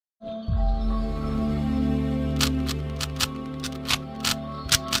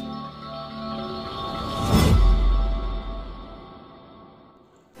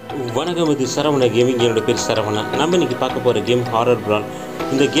வணக்கம், இது SaravanaGaming. என்னோட பேர் சரவணா. நம்ம இன்றைக்கி பார்க்க போகிற கேம் ஹாரர் Brawl.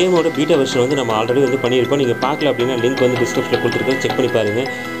 இந்த கேமோட பீட்டா வெர்ஷன் வந்து நம்ம ஆல்ரெடி வந்து பண்ணியிருப்போம். நீங்கள் பார்க்கல அப்படின்னா லிங்க் வந்து டிஸ்கிரிப்ஷனில் கொடுத்துருக்கேன், செக் பண்ணி பாருங்கள்.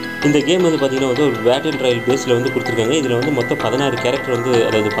 இந்த கேம் வந்து பார்த்திங்கன்னா வந்து ஒரு பேட்டில் ராயல் பேஸில் வந்து கொடுத்துருக்காங்க. இதில் வந்து மொத்தம் 16 கேரக்டர் வந்து,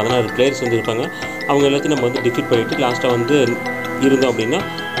 அதாவது 16 பிளேயர்ஸ் வந்து இருப்பாங்க. அவங்க எல்லாத்தையும் நம்ம வந்து டிஃபீட் பண்ணிவிட்டு லாஸ்ட்டாக வந்து இருந்தோம் அப்படின்னா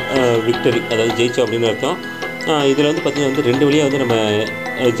விக்டரி, அதாவது ஜெயிச்சோம் அப்படின்னு அர்த்தம். இதில் வந்து பார்த்திங்கன்னா வந்து 2 வழியாக வந்து நம்ம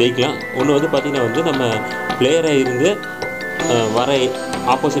ஜெயிக்கலாம். ஒன்று வந்து பார்த்திங்கன்னா வந்து நம்ம பிளேயராக இருந்து வர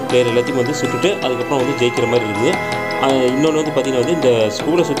ஆப்போசிட் பிளேயர் எல்லாத்தையும் வந்து சுட்டுட்டு அதுக்கப்புறம் வந்து ஜெயிக்கிற மாதிரி இருக்குது. இன்னொன்று வந்து பார்த்திங்கன்னா வந்து இந்த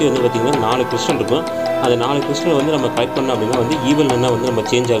ஸ்கூலை சுற்றி வந்து பார்த்திங்கன்னா 4 கிறிஸ்டல் இருக்கும். அந்த 4 கிறிஸ்டல் வந்து நம்ம கலெக்ட் பண்ணோம் அப்படின்னா வந்து ஈவல் நன்னா வந்து நம்ம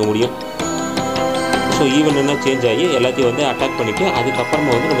சேஞ்ச் ஆக முடியும். ஸோ ஈவல் நன்னா சேஞ்ச் ஆகி எல்லாத்தையும் வந்து அட்டாக் பண்ணிவிட்டு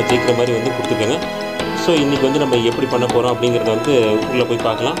அதுக்கப்புறமா வந்து நம்ம ஜெயிக்கிற மாதிரி வந்து கொடுத்துருக்காங்க. ஸோ இன்றைக்கி வந்து நம்ம எப்படி பண்ண போகிறோம் அப்படிங்கிறத வந்து உள்ளே போய்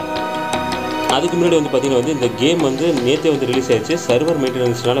பார்க்கலாம். அதுக்கு முன்னாடி வந்து பார்த்திங்கன்னா வந்து இந்த கேம் வந்து நேற்றே வந்து ரிலீஸ் ஆகிடுச்சு. சர்வர்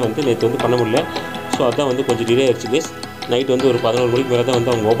மெயின்டெனன்ஸ்னால வந்து நேற்று வந்து பண்ண முடியல. ஸோ அதான் வந்து கொஞ்சம் டிலே ஆகிடுச்சு கேஸ். நைட் வந்து ஒரு 11 மணிக்கு மேலே தான்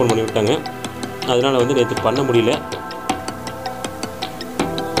வந்து அவங்க ஓப்பன் பண்ணி விட்டாங்க. அதனால் வந்து நேற்று பண்ண முடியல.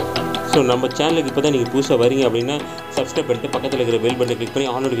 ஸோ நம்ம சேனலுக்கு இப்போ தான் நீங்கள் புதுசாக வரீங்க அப்படின்னா சப்ஸ்கிரைப் பண்ணிட்டு பக்கத்தில் இருக்கிற பெல் பட்டனை கிளிக் பண்ணி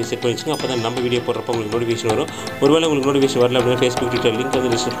ஆல் நோட்டிஃபிகேஷன் செட் பண்ணி வச்சுங்க. அப்போ தான் நம்ம வீடியோ போடுறப்போ உங்களுக்கு நோட்டிஃபிகேஷன் வரும். ஒருவேளை உங்களுக்கு நோட்டிஃபிகேஷன் வரல அப்படின்னா ஃபேஸ்புக், ட்விட்டர் லிங்க்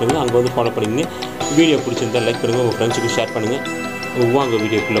வந்து ரிஜிஸ்டர் பண்ணுங்கள். அங்கே வந்து ஃபாலோ பண்ணிங்க. வீடியோ பிடிச்சிருந்தால் லைக் பண்ணுங்கள், உங்கள் ஃப்ரெண்ட்ஸுக்கு ஷேர் பண்ணுங்கள். வாங்க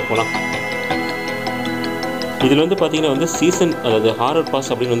வீடியோக்குள்ளே போகலாம். இதில் வந்து பார்த்திங்கன்னா வந்து சீசன், அதாவது ஹாரர்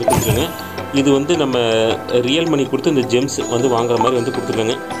பாஸ் அப்படின்னு வந்து கொடுத்துருங்க. இது வந்து நம்ம ரியல் மணி கொடுத்து இந்த ஜெம்ஸ் வந்து வாங்குற மாதிரி வந்து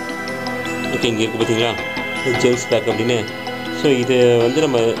கொடுத்துருக்காங்க. ஓகே, இங்கே இருக்குது பார்த்தீங்களா ஜெம்ஸ் பேக் அப்படின்னு. ஸோ இது வந்து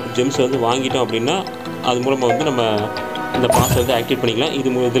நம்ம ஜெம்ஸ் வந்து வாங்கிட்டோம் அப்படின்னா அது மூலமாக வந்து நம்ம இந்த பாஸ் வந்து ஆக்டிவேட் பண்ணிக்கலாம்.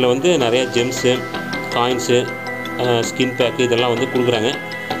 இதில் வந்து நிறையா ஜெம்ஸு, காயின்ஸு, ஸ்கின் பேக்கு இதெல்லாம் வந்து கொடுக்குறாங்க.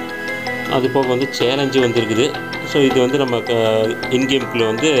 அது போக வந்து சேலஞ்சு வந்து இருக்குது. ஸோ இது வந்து நம்ம இன்கேமுக்குள்ளே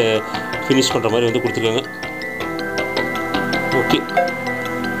வந்து ஃபினிஷ் பண்ணுற மாதிரி வந்து கொடுத்துருக்காங்க. ஓகே,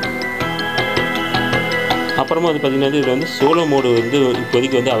 அப்புறமா வந்து பார்த்திங்கன்னா வந்து இதில் வந்து சோலோ மோடு வந்து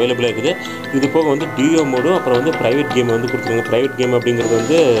இப்போதைக்கு வந்து அவைலபிளாக இருக்குது. இது போக வந்து டியோ மோடும் அப்புறம் வந்து ப்ரைவேட் கேம் வந்து கொடுத்துருக்காங்க. ப்ரைவேட் கேம் அப்படிங்கிறது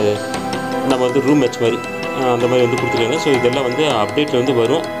வந்து நம்ம வந்து ரூம் மேட்ச் மாதிரி அந்த மாதிரி வந்து கொடுத்துருக்காங்க. ஸோ இதெல்லாம் வந்து அப்டேட்டில் வந்து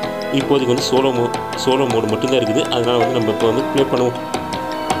வரும். இப்போதைக்கு வந்து சோலோ மோடு மட்டும்தான் இருக்குது. அதனால் வந்து நம்ம இப்போ வந்து ப்ளே பண்ணுவோம்.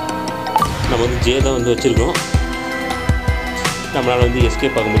 நம்ம வந்து ஜே தான் வந்து வச்சுருக்கோம். நம்மளால் வந்து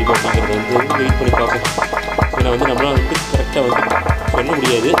எஸ்கேப் ஆக முடியுமா அப்படிங்கிறத வந்து வெயிட் பண்ணி பார்ப்போம். ஏன்னா வந்து நம்மளால் வந்து கரெக்டாக வந்து சொல்ல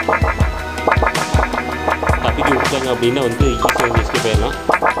முடியாது. தப்பிக்க விட்டாங்க அப்படின்னா வந்து ஈஸியாக வந்து எஸ்கேப் ஆகிடலாம்.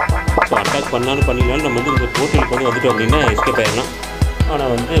 ஸோ அட்டாக் பண்ணாலும் பண்ணிடலாம். நம்ம வந்து இந்த போர்ட்டலுக்கு வந்து வந்துட்டோம் அப்படின்னா எஸ்கேப் ஆகிடலாம்.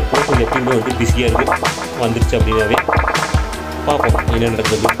 ஆனால் வந்து போர்ட்டல் எப்பயுமே வந்து பிஸியாக இருக்கும். வந்துருச்சு அப்படின்னாவே பார்ப்போம் என்ன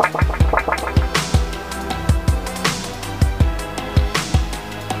நடக்குது.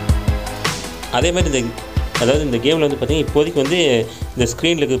 அதே மாதிரி இந்த கேமில் வந்து பார்த்திங்கன்னா இப்போதைக்கு வந்து இந்த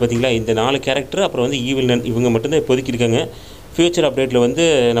ஸ்க்ரீனில் இருக்குது பார்த்திங்களா, இந்த 4 கேரக்டர் அப்புறம் வந்து ஈவில் நன் இவங்க மட்டும்தான் இப்போதைக்கு இருக்காங்க. ஃப்யூச்சர் அப்டேட்டில் வந்து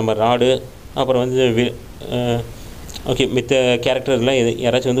நம்ம ராடு அப்புறம் வந்து ஓகே மித்த கேரக்டர்லாம்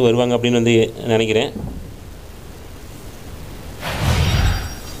யாராச்சும் வந்து வருவாங்க அப்படின்னு வந்து நினைக்கிறேன்.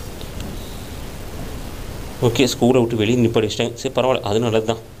 ஓகே, ஸ்கூலை விட்டு வெளியே நிப்பாடிச்சிட்டேன். சரி பரவாயில்ல, அது நல்லது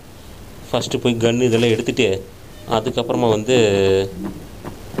தான். ஃபஸ்ட்டு போய் கன்று இதெல்லாம் எடுத்துகிட்டு அதுக்கப்புறமா வந்து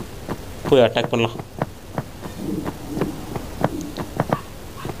போய் அட்டாக் பண்ணலாம்.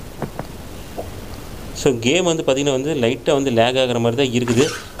 ஸோ கேம் வந்து பார்த்திங்கன்னா வந்து லைட்டாக வந்து லேக் ஆகிற மாதிரி தான் இருக்குது.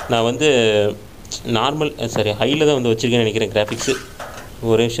 நான் வந்து ஹையில் தான் வந்து வச்சுருக்கேன்னு நினைக்கிறேன் கிராஃபிக்ஸு.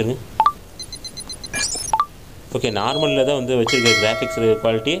 ஒரே விஷயம். ஓகே, நார்மலில் தான் வந்து வச்சுருக்கேன் கிராஃபிக்ஸ்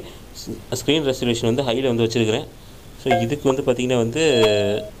குவாலிட்டி. ஸ்க்ரீன் ரெசல்யூஷன் வந்து ஹையில் வந்து வச்சுருக்கிறேன். ஸோ இதுக்கு வந்து பார்த்திங்கன்னா வந்து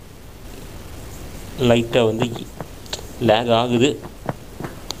லைட்டாக வந்து லேக் ஆகுது.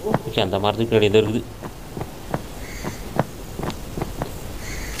 ஓகே, அந்த மரத்துக்கு பின்னாடி எதுவும் இருக்குது.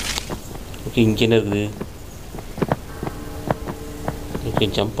 ஓகே, இங்கே என்ன இருக்குது? ஓகே,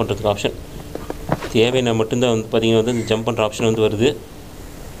 ஜம்ப் பண்ணுறதுக்கு ஆப்ஷன் தேவைன்னா மட்டும்தான் வந்து பார்த்திங்கன்னா வந்து இந்த ஜம்ப் பண்ணுற ஆப்ஷன் வந்து வருது.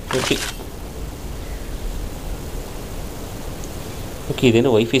 ஓகே ஓகே, இது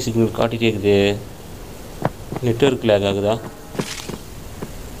என்ன ஒய்ஃபை சிக்னல் காட்டிகிட்டே இருக்குது? நெட்வொர்க் லேக் ஆகுதா?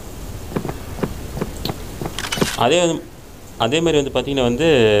 அதே மாதிரி வந்து பார்த்திங்கன்னா வந்து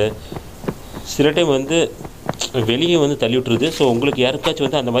சில டைம் வந்து வெளியே வந்து தள்ளி விட்டுருது. ஸோ உங்களுக்கு யாருக்காச்சும்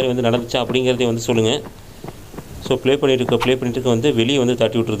வந்து அந்த மாதிரி வந்து நடந்துச்சா அப்படிங்கிறதையும் வந்து சொல்லுங்கள். ஸோ ப்ளே பண்ணிட்டு வந்து வெளியே வந்து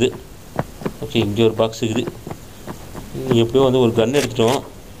தட்டி விட்டுருது. ஓகே, இங்கே ஒரு பாக்ஸ் இருக்குது. எப்படியோ வந்து ஒரு கன் எடுத்துட்டோம்.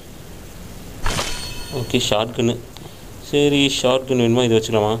 ஓகே, ஷார்ட் கன்னு. சரி, ஷார்ட் கன் வேணுமா? இதை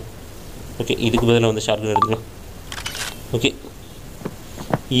வச்சுக்கலாமா? ஓகே, இதுக்கு பதிலாக வந்து ஷார்ட் கன் எடுத்துக்கலாம். ஓகே,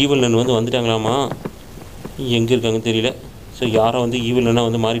 ஈவில் நன் வந்து வந்துட்டாங்களாமா? எங்கே இருக்காங்கன்னு தெரியல. ஸோ யாரோ வந்து ஈவில் நன்னா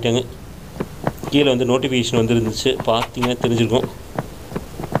வந்து மாறிட்டாங்க. கீழே வந்து நோட்டிஃபிகேஷன் வந்து இருந்துச்சு, பார்த்தீங்கன்னா தெரிஞ்சிருக்கும்.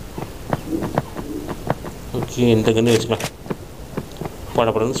 ஓகே, இந்த கன்று வச்சுக்கலாம்.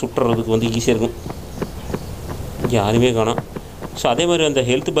 படப்படன்னு சுட்டுறதுக்கு வந்து ஈஸியாக இருக்கும். யாருமே காணோம். ஸோ அதே மாதிரி அந்த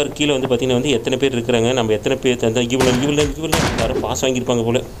ஹெல்த் பார் கீழே வந்து பார்த்திங்கன்னா வந்து எத்தனை பேர் இருக்கிறாங்க, நம்ம எத்தனை பேர் அந்த இவ்வளோ யாரும் பாஸ் வாங்கியிருப்பாங்க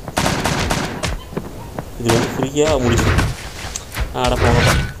போல். இது வந்து ஃப்ரீயாக முடிச்சுது. ஆட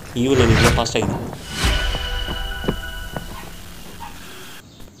போங்கப்பா, ஈவில் இவ்வளோ ஃபாஸ்ட் ஆகிடுது.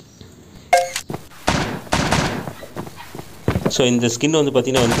 ஸோ இந்த ஸ்கின் வந்து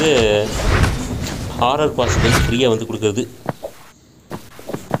பார்த்திங்கன்னா வந்து ஹாரர் பாஸுக்கு வந்து ஃப்ரீயாக வந்து கொடுக்குறது.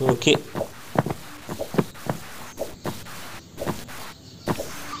 ஓகே,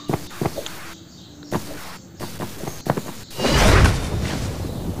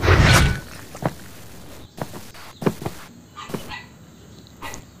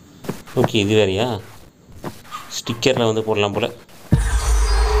 ஓகே இது வேறையா, ஸ்டிக்கரில் வந்து போடலாம் போல்.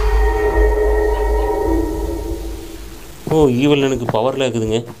 ஓ, ஈவில் எனக்கு பவரில்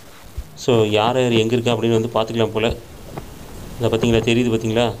இருக்குதுங்க. ஸோ யார் யார் எங்கே இருக்கா அப்படின்னு வந்து பார்த்துக்கலாம் போல். இதை பார்த்தீங்களா, தெரியுது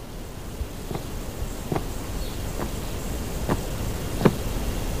பார்த்தீங்களா.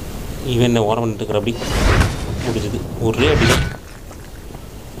 ஈவன் என்ன ஓரம் பண்ணிட்டு இருக்கிற அப்படி முடிஞ்சுது, ஒரே அப்படி தான்.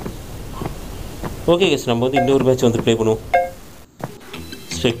 ஓகே கேஸ், நம்ம வந்து இன்னொரு மேட்ச் வந்து ப்ளே பண்ணுவோம்.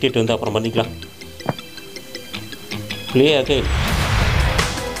 ஸ்பெக்டேட் வந்து அப்புறம் பண்ணிக்கலாம். ப்ளே ஆகே.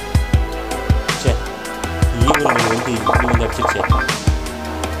 சே, ஈவில் வந்து இப்படி வந்து அடிச்சிருச்சே.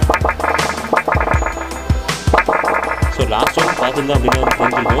 ஸோ லாஸ்ட் வந்து பார்த்துருந்தோம் அப்படின்னா வந்து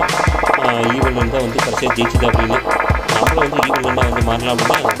தெரிஞ்சிருக்கோம் ஈவில் நன் தான் வந்து கடைசியாக ஜெயிச்சுது அப்படின்னு. நம்மளும் வந்து ஈவில் நன்னாக வந்து மாறலாம்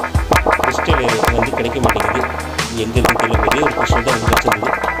அப்படின்னா கிறிஸ்டல் வந்து கிடைக்க மாட்டேங்குது. எங்கே இருக்குன்னு தெரியல, ஒரே ஒரு கிறிஸ்டல் தான் வந்து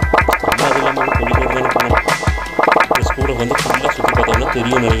கிடச்சிருந்தது. நம்ம அது இல்லாமல் வந்து கொஞ்சம் பேர் தானே போனோம். இந்த ஸ்கூலை வந்து ஃபுல்லாக சுற்றி பார்த்தோம்னா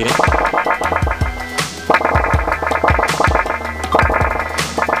தெரியும்னு நினைக்கிறேன்.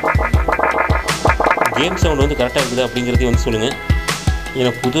 கேம் சவுண்ட் வந்து கரெக்டாக இருக்குது அப்படிங்கிறதையும் வந்து சொல்லுங்கள்.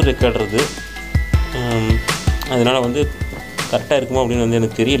 ஏன்னா புது ரெக்கார்டு இருக்குது, அதனால் வந்து கரெக்டாக இருக்குமா அப்படின்னு வந்து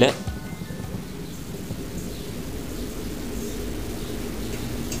எனக்கு தெரியல.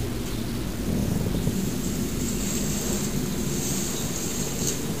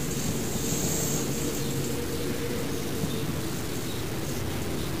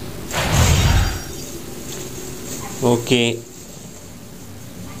 ஓகே,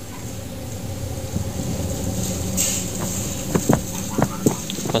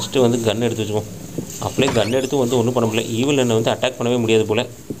 ஃபஸ்ட்டு வந்து கன் எடுத்து வச்சுக்கோம். அப்படியே கன் எடுத்து வந்து ஒன்றும் பண்ண முடியல. ஈவில் நன்னை வந்து அட்டாக் பண்ணவே முடியாது போல்.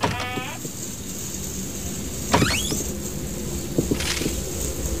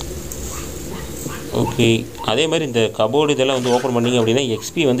 ஓகே, அதே மாதிரி இந்த கபோர்டு இதெல்லாம் வந்து ஓப்பன் பண்ணிங்க அப்படின்னா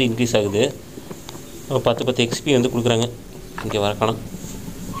எக்ஸ்பி வந்து இன்க்ரீஸ் ஆகுது. 10 எக்ஸ்பி வந்து கொடுக்குறாங்க. இங்கே வரக்கானம்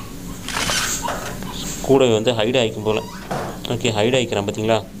கூட வந்து ஹைட் ஆகிக்கும் போல். ஓகே, ஹைட் ஆகிக்கிறேன்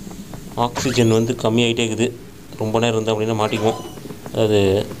பார்த்தீங்களா. ஆக்சிஜன் வந்து கம்மியாகிட்டே இருக்குது. ரொம்ப நேரம் இருந்தால் அப்படின்னா மாட்டிக்குவோம், அது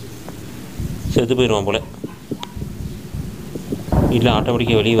செத்து போயிடுவான் போல். இல்லை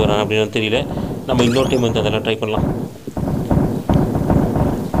ஆட்டோமேட்டிக்காக வெளியே வரான் அப்படின்னு தெரியல. நம்ம இன்னொரு டைம் வந்து அதெல்லாம் ட்ரை பண்ணலாம்.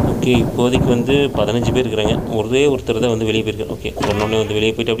 ஓகே, இப்போதைக்கு வந்து 15 பேர் இருக்கிறாங்க. ஒரே ஒருத்தர் தான் வந்து வெளியே போயிருக்காரு. ஓகே, ஒன்றொன்னே வந்து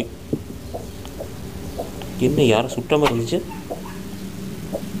வெளியே போயிட்டு அப்படி என்ன யாரும் சுட்டாமல் இருந்துச்சு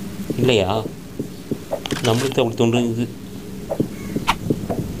இல்லையா, நம்மளுக்கு தான் அப்படி தோன்றுது.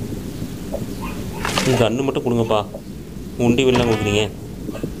 கன்று மட்டும் கொடுங்கப்பா, உண்டி வெளிலாம் கொடுக்குறீங்க.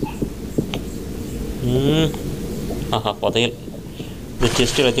 ஆஹா, புதையல். இந்த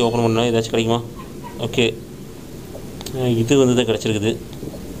செஸ்ட் எல்லாத்தையும் ஓப்பன் பண்ணால் ஏதாச்சும் கிடைக்குமா? ஓகே, இது வந்து தான் கிடச்சிருக்குது.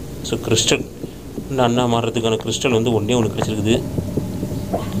 ஸோ கிறிஸ்டல், இந்த அண்ணா மாறுறதுக்கான கிறிஸ்டல் வந்து ஒன்று கிடச்சிருக்குது.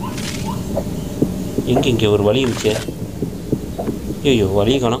 இங்கே ஒரு வழி இருந்துச்சு. ஐயோ,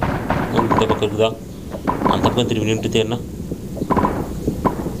 வழியை காணோம். இந்த பக்கம் இருக்குதா, அந்த பக்கம் திரும்பி நின்றுட்டு தேர்னா.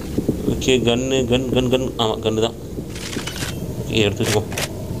 ஓகே, கன் ஆமாம், கன்று தான். ஓகே, எடுத்துக்குவோம்.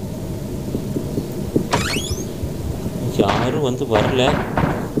 யாரும் வந்து வரல,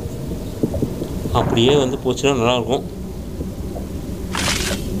 அப்படியே வந்து போச்சுன்னா நல்லாயிருக்கும்.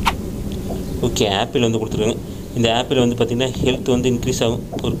 ஓகே, ஆப்பிள் வந்து கொடுத்துருக்காங்க. இந்த ஆப்பிள் வந்து பார்த்திங்கன்னா ஹெல்த் வந்து இன்க்ரீஸ் ஆகும்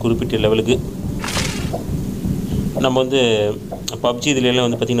ஒரு குறிப்பிட்ட லெவலுக்கு. நம்ம வந்து பப்ஜி இதுலலாம்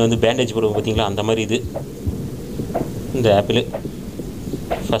வந்து பார்த்திங்கன்னா வந்து பேண்டேஜ் போடுவோம் பார்த்திங்களா, அந்த மாதிரி இது இந்த ஆப்பிள்.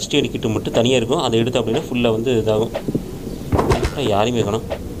 ஃபஸ்ட் எய்ட் கிட்டு மட்டும் தனியாக இருக்கும், அதை எடுத்து அப்படின்னா ஃபுல்லாக வந்து இதாகும். யாரையுமே காணும்.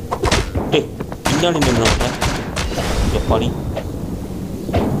 டே, பின்னாடி நின்று எப்பாடி,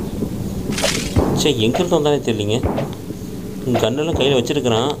 சரி எங்கிருந்து வந்தானே தெரியலிங்க. கண்ணெல்லாம் கையில்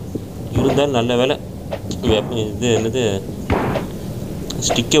வச்சுருக்கிறான், இருந்தாலும் நல்ல வேலை. இது என்னது,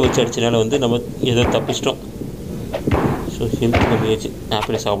 ஸ்டிக்கை வச்சு அடித்தனால வந்து நம்ம ஏதோ தப்பிச்சிட்டோம். So health கம்மியாச்சு.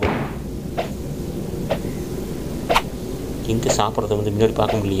 ஆப்பிளை சாப்பிடும். எங்கே சாப்பிட்றத வந்து முன்னாடி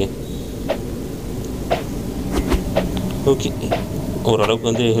பார்க்க முடியலையே. ஓகே, ஓரளவுக்கு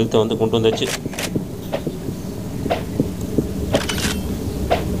வந்து ஹெல்த்தை வந்து கொண்டு வந்தாச்சு.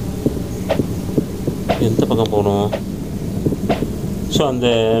 எந்த பக்கம் போகணும்? ஸோ அந்த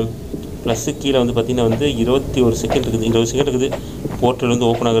ப்ளஸ்ஸு கீழே வந்து பார்த்திங்கன்னா வந்து 21 செகண்ட் இருக்குது, 20 செகண்ட் இருக்குது போர்ட்டல் வந்து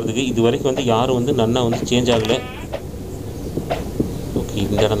ஓப்பன் ஆகிறதுக்கு. இது வரைக்கும் வந்து யாரும் வந்து நன்னா வந்து சேஞ்ச் ஆகலை. ஓகே,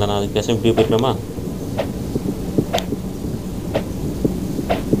 இந்த இடம் தானே, அதுக்கு பேச இப்படியே போயிருக்கலாமா?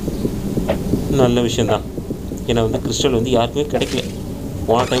 நல்ல விஷயந்தான். ஏன்னா வந்து கிறிஸ்டல் வந்து யாருக்குமே கிடைக்கல.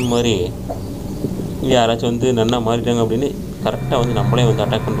 போன டைம் மாதிரி யாராச்சும் வந்து நன்னா மாறிட்டாங்க அப்படின்னு கரெக்டாக வந்து நம்மளே வந்து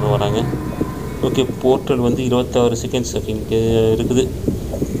அட்டாக் பண்ணிட்டு வராங்க. ஓகே, போர்ட்டல் வந்து 26 செகண்ட்ஸ் இங்கே இருக்குது.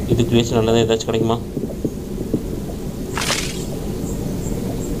 இதுக்குள்ளேயாச்சும் நல்லதாக ஏதாச்சும் கிடைக்குமா?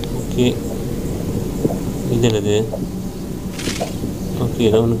 ஓகே, இது என்னது? ஓகே,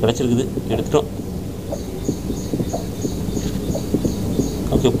 ஏதோ ஒன்று கிடச்சிருக்குது, எடுத்துட்டோம்.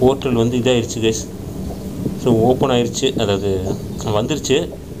 ஓகே, போர்ட்டல் வந்து இதாகிடுச்சு கைஸ். ஸோ ஓப்பன் ஆயிடுச்சு, அதாவது வந்துருச்சு.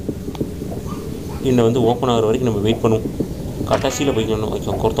 இன்னும் வந்து ஓப்பன் ஆகிற வரைக்கும் நம்ம வெயிட் பண்ணுவோம். கடைசியில் போய்க்கணும். ஓகே,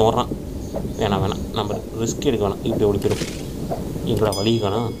 ஒருத்தன் வர்றான். வேணாம் நம்ம ரிஸ்க் எடுக்க வேணாம். இப்படி ஓடி போயிடும். எங்களோட வழி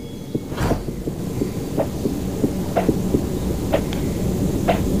காணா.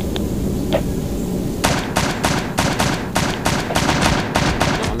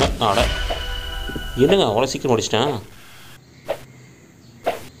 ஆட என்னங்க அவ்வளோ சீக்கிரம் முடிச்சிட்டேன்.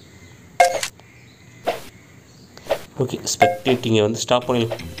 ஓகே, ஸ்பெக்டேட்டிங்கை வந்து ஸ்டாப்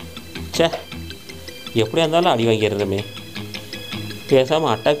பண்ணிடலாம். சே, எப்படியா இருந்தாலும் அடி வாங்கிடுறமே.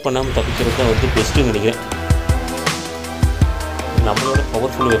 பேசாமல் அட்டாக் பண்ணாமல் தப்பிக்கிறது தான் வந்து பெஸ்ட்டுன்னு நினைக்கிறேன். நம்மளோட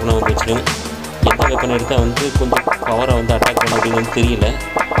பவர்ஃபுல் வெப்பனை வந்து வச்சுக்கோங்க. எந்த வெப்பனை எடுத்தால் வந்து கொஞ்சம் பவரை வந்து அட்டாக் பண்ண அப்படின்னு வந்து தெரியல.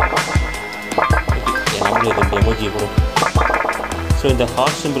 நம்மளும் இது எமோஜி போடும். ஸோ இந்த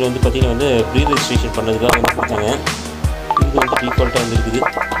ஹார்ட் சிம்பிள் வந்து பார்த்திங்கன்னா வந்து ப்ரீ ரெஜிஸ்ட்ரேஷன் பண்ணதுக்காக வந்து கொடுத்தாங்க. இது வந்து டிஃபால்ட்டாக வந்து இருக்குது.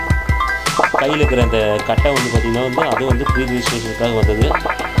 கையில் இருக்கிற அந்த கட்டை வந்து பார்த்திங்கன்னா வந்து அதுவும் வந்து ப்ரீ ரெஜிஸ்ட்ரேஷனுக்காக வந்தது.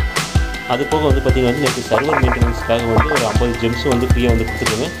 அது போக வந்து பார்த்திங்கன்னா வந்து எனக்கு சர்வர் மெயின்டெனன்ஸுக்காக வந்து ஒரு 50 ஜெம்ஸும் வந்து ஃப்ரீயாக வந்து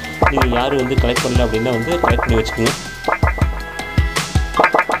கொடுத்துருங்க. நீங்கள் யாரும் வந்து கலெக்ட் பண்ணல அப்படின்னா வந்து கலெக்ட் பண்ணி வச்சுக்கோங்க.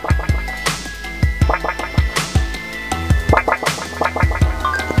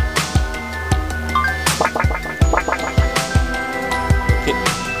 ஓகே,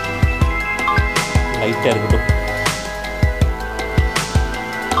 லைட்டாக இருக்கட்டும்.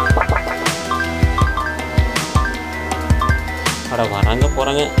 அட வராங்க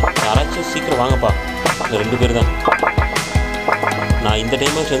போகிறாங்க, யாராச்சும் சீக்கிரம் வாங்கப்பா. இந்த 2 பேர் தான். நான் இந்த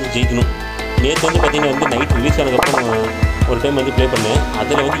டைமாச்சும் வந்து ஜெயிக்கணும். நேற்று வந்து பார்த்திங்கன்னா வந்து நைட் ரிலீஸ் ஆனதுக்கப்புறம் ஒரு டைம் வந்து ப்ளே பண்ணேன்.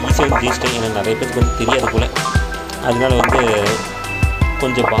 அதில் வந்து ஈஸியாக வந்து ஜெயிச்சிட்டேன். எனக்கு நிறைய பேருக்கு வந்து தெரியாது போல். அதனால வந்து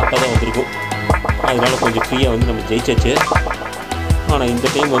கொஞ்சம் பார்க்க தான் வந்திருக்கும். அதனால கொஞ்சம் ஃப்ரீயாக வந்து நம்ம ஜெயிச்சாச்சு. ஆனால் இந்த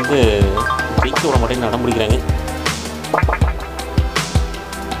டைம் வந்து ஜெயிக்க விட மாட்டேன்னு நடம் பிடிக்கிறாங்க.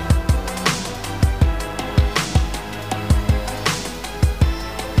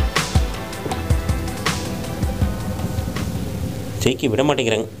 ஜெயிக்க விட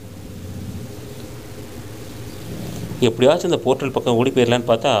மாட்டேங்கிறாங்க. எப்படியாச்சும் இந்த போர்ட்டல் பக்கம் ஓடி போயிடலான்னு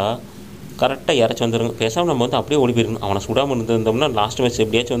பார்த்தா கரெக்டாக யாராச்சும் வந்துடுங்க. பேசாமல் நம்ம வந்து அப்படியே ஓடி போயிருக்கணும். அவனை சுடாமல் இருந்திருந்தோம்னா லாஸ்ட் மேட்ச்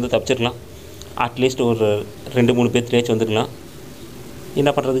எப்படியாச்சும் வந்து தப்பிச்சிருக்கலாம். அட்லீஸ்ட் ஒரு 2-3 பேர்த்திலேயாச்சும் வந்துருக்கலாம்.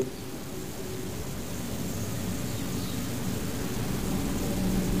 என்ன பண்ணுறது?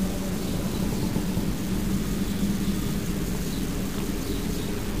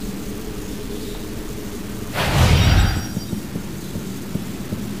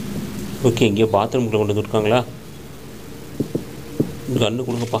 ஓகே, எங்கேயோ பாத்ரூம்குள்ளே கொண்டு வந்துருக்காங்களா? கன்று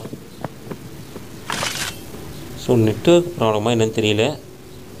கொடுங்கப்பா. ஸோ நெட்வொர்க் ப்ராப்ளமாக என்னன்னு தெரியல.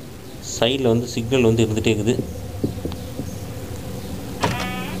 சைடில் வந்து சிக்னல் வந்து இருந்துகிட்டே இருக்குது.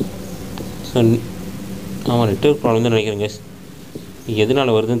 ஸோ ஆமாம், நெட்வொர்க் ப்ராப்ளம் தான் நினைக்கிறேங்க.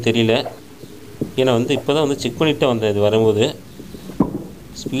 எதனால் வருதுன்னு தெரியல. ஏன்னா வந்து இப்போ தான் வந்து செக் பண்ணிவிட்டு வந்தேன். இது வரும்போது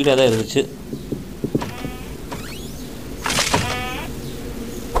ஸ்பீடாக தான் இருந்துச்சு.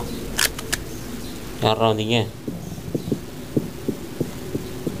 யாரா வந்தீங்க?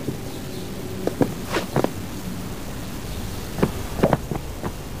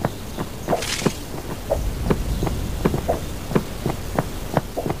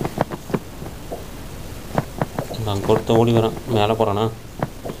 நான் கொடுத்த ஓடி வரேன். மேலே போகிறானா?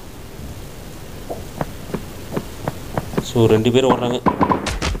 ஸோ 2 பேர் ஓடுறாங்க.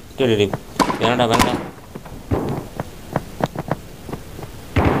 டேடி வேண்டாம்.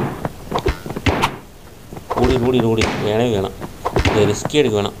 ஓடி வேணவே வேணாம். இந்த ரிஸ்கே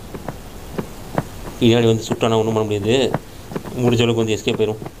எடுக்க வேணாம். பின்னாடி வந்து சுட்டானா ஒன்றும் பண்ண முடியாது. முடிஞ்ச அளவுக்கு வந்து எஸ்கேப்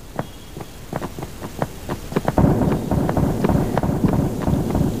போயிடும்.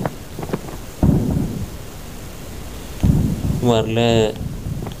 வரல.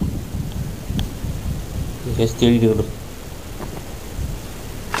 கேஸ் தேடிட்டு விடும்.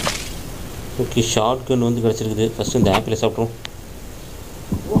 ஓகே, ஷார்ட் கன் வந்து கிடச்சிருக்குது. ஃபஸ்ட்டு இந்த ஆப்பிளை சாப்பிட்றோம்.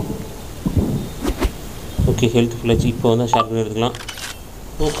 Okay health ஃபுல்லாச்சு. இப்போ வந்து ஷார்ட் கன் எடுத்துக்கலாம்.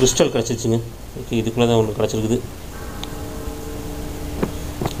 கிறிஸ்டல் கிடச்சிச்சுங்க. ஓகே இதுக்குள்ளே தான் ஒன்று கிடச்சிருக்குது.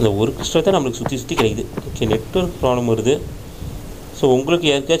 அந்த ஒரு கிறிஸ்டல் தான் நம்மளுக்கு சுற்றி கிடைக்குது. ஓகே நெட்வொர்க் ப்ராப்ளம் வருது. ஸோ உங்களுக்கு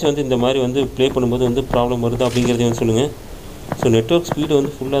யாருக்காச்சும் வந்து இந்த மாதிரி வந்து ப்ளே பண்ணும்போது வந்து ப்ராப்ளம் வருது அப்படிங்கிறதையும் வந்து சொல்லுங்கள். ஸோ நெட்வொர்க் ஸ்பீடு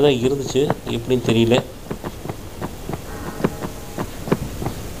வந்து ஃபுல்லாக தான் இருந்துச்சு, எப்படின்னு தெரியல.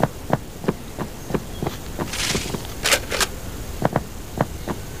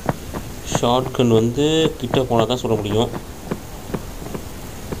 ஷார்ட் கன் வந்து கிட்ட போனால் தான் சொல்ல முடியும்.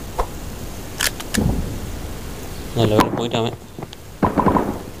 நல்ல வேலை போயிட்டாங்க.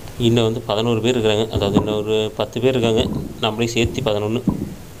 இன்னும் வந்து 11 பேர் இருக்கிறாங்க. அதாவது இன்னும் ஒரு 10 பேர் இருக்காங்க, நம்மளையும் சேர்த்து 11.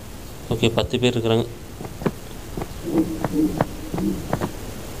 ஓகே 10 பேர் இருக்கிறாங்க.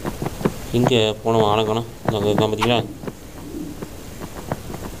 இங்கே போனோம் ஆளங்கணும் நாங்கள் இருக்கோம் பார்த்தீங்களா.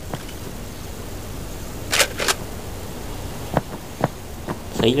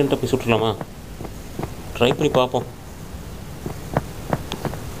 சைலண்ட்டாக போய் சுட்டுலாமா? ட்ரை பண்ணி பார்ப்போம்.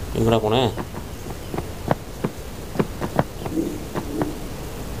 எங்கடா போனேன்?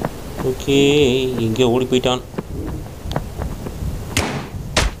 ஓகே இங்கே ஓடி போயிட்டான்.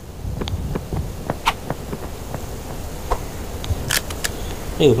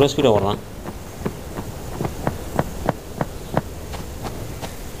 இவ்வளோ ஸ்பீடாக ஓடுறான்.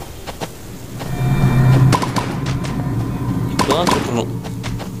 இப்போ தான் சுற்றணும்.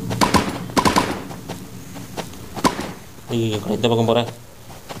 நீங்கள் இந்த பக்கம் போகிற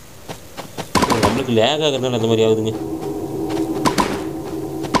நம்மளுக்கு லேக் ஆகிறதுனால அந்த மாதிரி ஆகுதுங்க.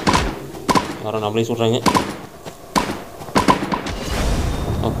 யாரும் நம்மளே சொல்கிறாங்க.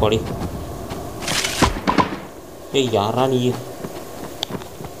 அப்பாடி யாரா நீ?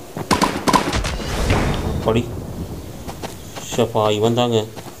 அப்பாடி ஷப்பா இவன் தாங்க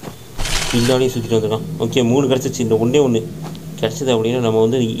பின்னாடியே சுற்றிட்டு வந்துருக்கான். ஓகே 3 கிடச்சிச்சு. இந்த ஒன்று கிடச்சிது அப்படின்னா நம்ம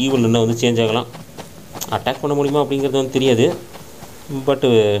வந்து ஈவில் நன்னா வந்து சேஞ்ச் ஆகலாம். அட்டாக் பண்ண முடியுமா அப்படிங்கிறது வந்து தெரியாது, பட்டு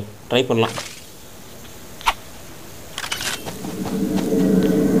ட்ரை பண்ணலாம்.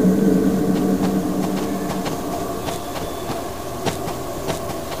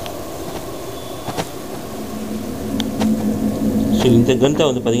 ஸோ இந்த கன்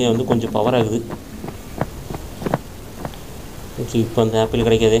வந்து பார்த்திங்கன்னா வந்து கொஞ்சம் பவர் ஆகுது. ஓகே இப்போ அந்த ஆப்பிள்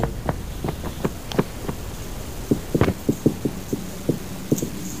கிடைக்காது.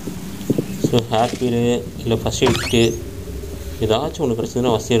 ஸோ ஹேப்பில் இல்லை ஃபஸ்ட் எய்ட் கிட்டு ஏதாச்சும் ஒன்று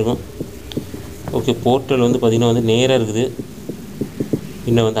கிடச்சதுன்னா வசதியாக இருக்கும். ஓகே போர்ட்டல் வந்து பார்த்திங்கன்னா வந்து நேராக இருக்குது.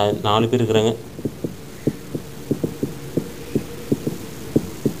 இன்னும் வந்து 4 பேர் இருக்கிறாங்க.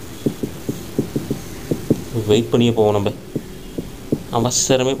 வெயிட் பண்ணியே போவோம். நம்ம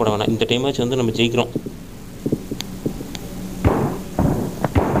அவசரமே பட வேணாம். இந்த டைமாச்சும் வந்து நம்ம ஜெயிக்கிறோம்.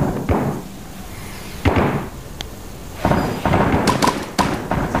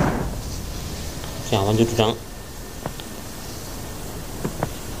 அவன் சுட்டுட்டான்.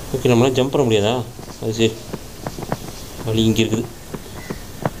 ஓகே நம்மளால் ஜம்ப் பண்ண முடியாதா? அது சரி, வழி இங்கே இருக்குது.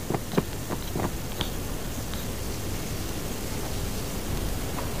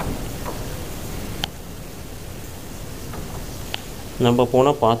 நம்ம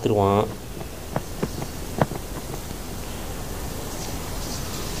போனால் பார்த்துருவான்.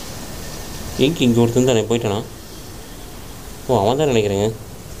 இங்கே ஒருத்தன் தானே போயிட்டானா? ஓ அவன் தான் நினைக்கிறேங்க.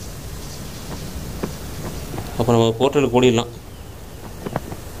 அப்போ நம்ம போர்ட்டலுக்கு ஓடிடலாம்.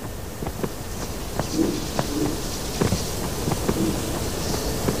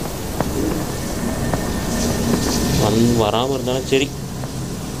 வராமல் இருந்தாலும் சரி.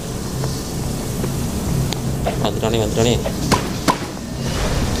 வந்துட்டானே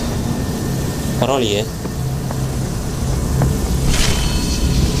பரவாயில்லையே.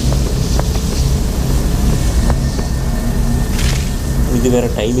 இது வேறு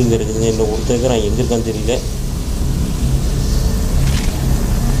டைமிங் இருக்குதுங்க. இன்னும் ஒருத்தருக்கு நான் எங்கே இருக்கான்னு தெரியல.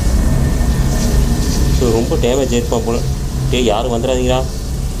 ஸோ ரொம்ப டேமேஜ் ஆயிருப்பான் போல். யாரும் வந்துடாதீங்களா?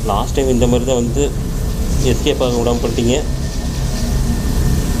 லாஸ்ட் டைம் இந்த மாதிரி தான் வந்து எஸ்கேப் ஆக விடாமல் பண்ணிட்டீங்க.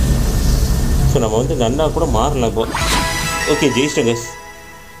 ஸோ நம்ம வந்து நன்னா கூட மாறலாம் இப்போ. ஓகே ஜெயிச்சிட்டேங்க.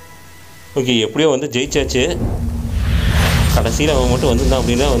 ஓகே எப்படியோ வந்து ஜெயிச்சாச்சு. கடைசியில் அவன் மட்டும் வந்திருந்தான்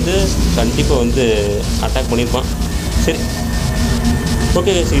அப்படின்னா வந்து கண்டிப்பாக வந்து அட்டாக் பண்ணியிருப்பான். சரி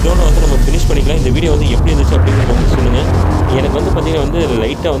ஓகே இதோட வந்து நம்ம ஃபினிஷ் பண்ணிக்கலாம். இந்த வீடியோ வந்து எப்படி இருந்துச்சு அப்படிங்கிறத வந்து சொல்லுங்கள். எனக்கு வந்து பார்த்திங்கன்னா வந்து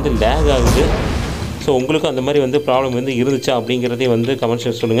லைட்டாக வந்து லேக் ஆகுது. ஸோ உங்களுக்கும் அந்த மாதிரி வந்து ப்ராப்ளம் வந்து இருந்துச்சா அப்படிங்கிறதையும் வந்து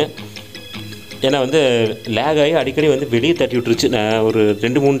கமெண்ட்ஸில் சொல்லுங்கள். ஏன்னா வந்து லேக் ஆகி அடிக்கடி வந்து வெளியே தட்டி விட்டுருச்சு. நான் ஒரு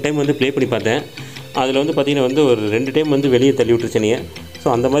 2-3 டைம் வந்து ப்ளே பண்ணி பார்த்தேன். அதில் வந்து பார்த்திங்கன்னா வந்து ஒரு 2 டைம் வந்து வெளியே தள்ளி விட்டுருச்சு நீங்கள். ஸோ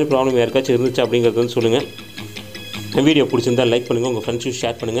அந்த மாதிரி ப்ராப்ளம் யாருக்காச்சும் இருந்துச்சு அப்படிங்கிறது வந்து சொல்லுங்கள். வீடியோ பிடிச்சிருந்தால் லைக் பண்ணுங்கள், உங்கள் ஃப்ரெண்ட்ஸும்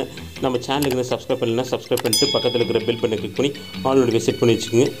ஷேர் பண்ணுங்கள். நம்ம சேனலுக்கு சப்ஸ்கிரைப் பண்ணலைன்னா சப்ஸ்கிரைப் பண்ணிட்டு பக்கத்தில் இருக்கிற பெல் பட்டனை கிளிக் பண்ணி ஆல் நோட்டிஃபிகேஷன் செட் பண்ணி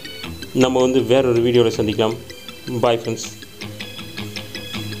வச்சுக்கோங்க. நம்ம வந்து வேறொரு வீடியோவில் சந்திக்கலாம். Bye friends.